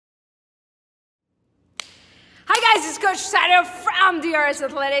guys, it's Coach Sato from DRS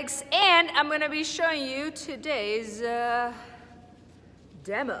Athletics, and I'm going to be showing you today's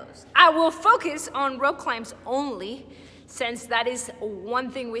demos. I will focus on rope climbs only, since that is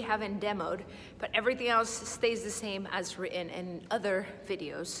one thing we haven't demoed, but everything else stays the same as written in other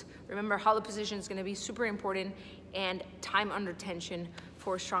videos. Remember, hollow position is going to be super important, and time under tension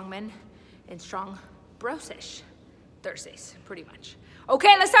for strongmen and strong bro sesh Thursdays, pretty much.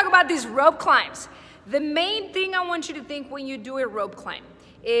 Okay, let's talk about these rope climbs. The main thing I want you to think when you do a rope climb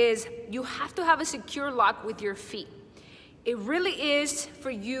is you have to have a secure lock with your feet. It really is for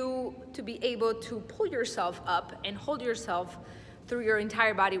you to be able to pull yourself up and hold yourself through your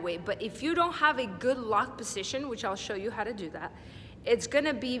entire body weight. But if you don't have a good lock position, which I'll show you how to do that, it's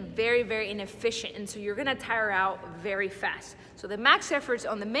gonna be very, very inefficient. And so you're gonna tire out very fast. So the max efforts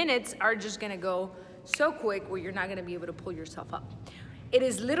on the minutes are just gonna go so quick where you're not gonna be able to pull yourself up. It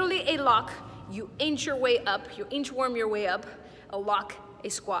is literally a lock. You inch your way up, you inchworm your way up, a lock, a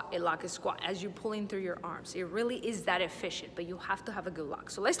squat, a lock, a squat, as you're pulling through your arms. It really is that efficient, but you have to have a good lock.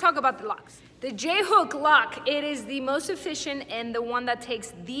 So let's talk about the locks. The J-hook lock, it is the most efficient and the one that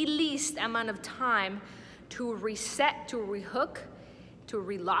takes the least amount of time to reset, to rehook, to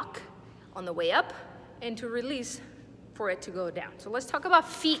relock on the way up, and to release for it to go down. So let's talk about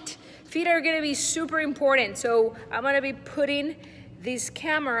feet. Feet are gonna be super important. So I'm gonna be putting this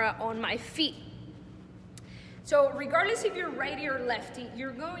camera on my feet. So regardless if you're righty or lefty,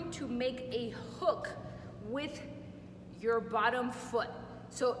 you're going to make a hook with your bottom foot.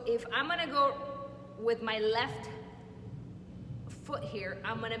 So if I'm gonna go with my left foot here,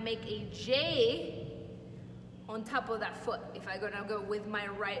 I'm gonna make a J on top of that foot. If I'm gonna go with my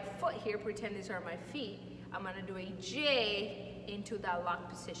right foot here, pretend these are my feet, I'm gonna do a J into that lock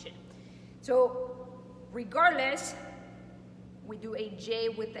position. So regardless, we do a J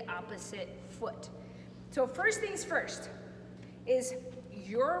with the opposite foot. So first things first is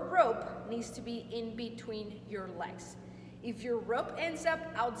your rope needs to be in between your legs. If your rope ends up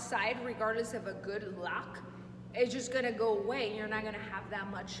outside, regardless of a good lock, it's just gonna go away and you're not gonna have that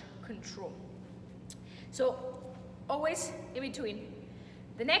much control. So always in between.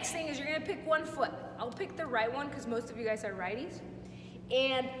 The next thing is you're gonna pick one foot. I'll pick the right one because most of you guys are righties.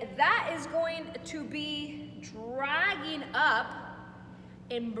 And that is going to be dragging up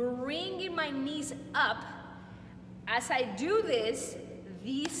and bringing my knees up. As I do this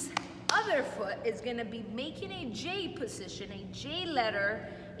other foot is gonna be making a J position, a J letter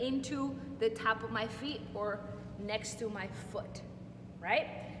into the top of my feet or next to my foot, right?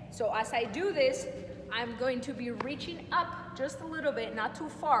 So as I do this, I'm going to be reaching up just a little bit, not too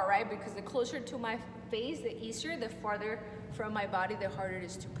far, right? Because the closer to my face, the easier, the farther from my body, the harder it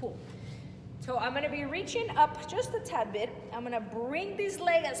is to pull. So I'm gonna be reaching up just a tad bit. I'm gonna bring this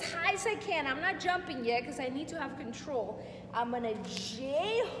leg as high as I can. I'm not jumping yet because I need to have control. I'm gonna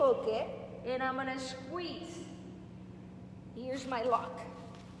J-hook it and I'm gonna squeeze. Here's my lock.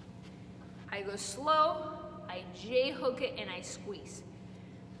 I go slow, I J-hook it and I squeeze.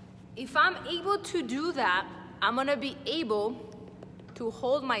 If I'm able to do that, I'm gonna be able to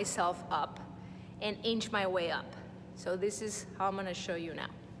hold myself up and inch my way up. So this is how I'm gonna show you now.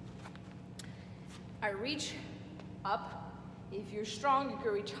 I reach up. If you're strong, you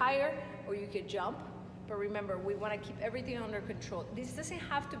can reach higher or you could jump. But remember, we want to keep everything under control. This doesn't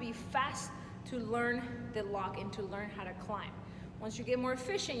have to be fast to learn the lock and to learn how to climb. Once you get more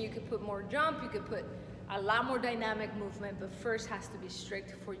efficient, you could put more jump, you could put a lot more dynamic movement, but first has to be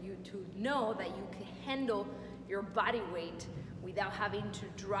strict for you to know that you can handle your body weight without having to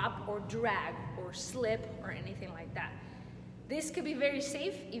drop or drag or slip or anything like that. This could be very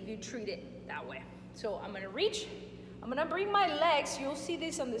safe if you treat it that way. So I'm gonna reach, I'm gonna bring my legs, you'll see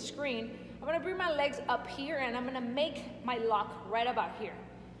this on the screen, I'm gonna bring my legs up here and I'm gonna make my lock right about here.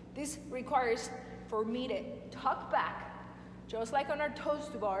 This requires for me to tuck back, just like on our toes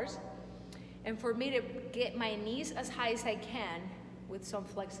to bars, and for me to get my knees as high as I can with some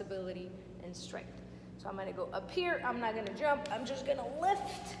flexibility and strength. So I'm gonna go up here, I'm not gonna jump, I'm just gonna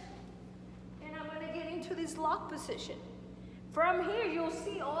lift, and I'm gonna get into this lock position. From here, you'll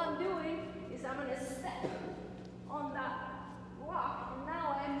see all I'm doing is I'm gonna step on that rock, and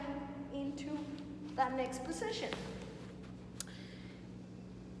now I'm into that next position.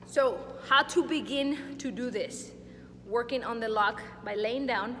 So how to begin to do this? Working on the lock by laying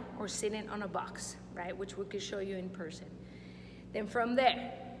down or sitting on a box, right? Which we could show you in person. Then from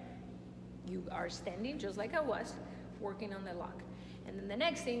there, you are standing just like I was, working on the lock. And then the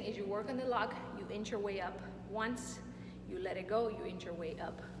next thing is you work on the lock, you inch your way up once, you let it go, you inch your way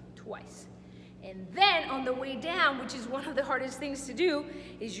up twice. And then on the way down, which is one of the hardest things to do,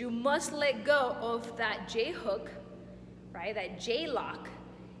 is you must let go of that J-hook right? That J lock.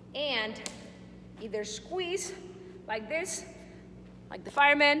 And either squeeze like this, like the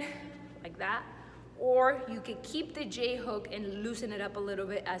fireman, like that, or you can keep the J hook and loosen it up a little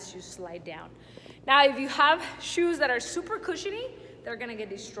bit as you slide down. Now, if you have shoes that are super cushiony, they're gonna get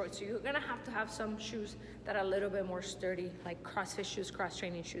destroyed. So you're gonna have to have some shoes that are a little bit more sturdy, like CrossFit shoes,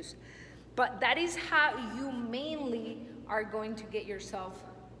 cross-training shoes. But that is how you mainly are going to get yourself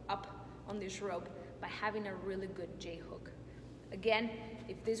up on this rope, by having a really good J hook. Again,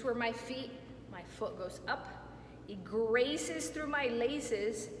 if this were my feet, my foot goes up, it graces through my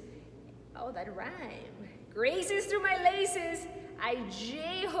laces. Oh, that rhyme. Graces through my laces, I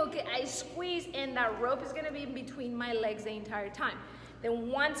J hook it, I squeeze, and that rope is gonna be in between my legs the entire time. Then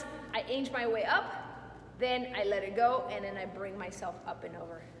once I inch my way up, then I let it go, and then I bring myself up and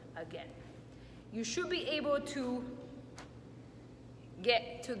over again. You should be able to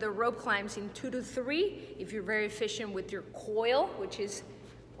get to the rope climbs in 2 to 3 if you're very efficient with your coil, which is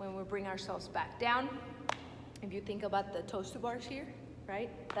when we bring ourselves back down. If you think about the toes to bars here, right?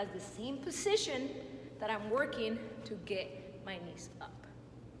 That's the same position that I'm working to get my knees up.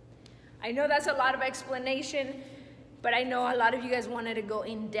 I know that's a lot of explanation, but I know a lot of you guys wanted to go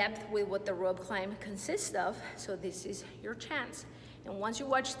in depth with what the rope climb consists of, so this is your chance. And once you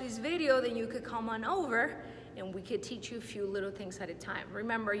watch this video, then you could come on over and we could teach you a few little things at a time.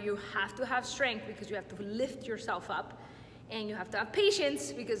 Remember, you have to have strength because you have to lift yourself up, and you have to have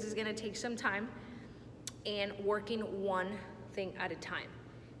patience because it's gonna take some time, and working one thing at a time,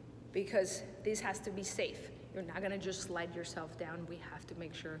 because this has to be safe. You're not gonna just slide yourself down. We have to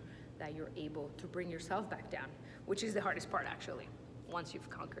make sure that you're able to bring yourself back down, which is the hardest part actually, once you've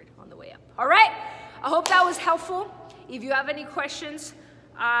conquered on the way up. All right, I hope that was helpful. If you have any questions,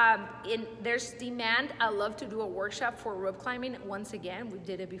 there's demand. I'd love to do a workshop for rope climbing. Once again, we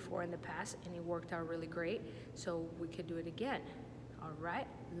did it before in the past and it worked out really great, so we could do it again. All right,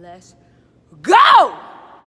 let's go!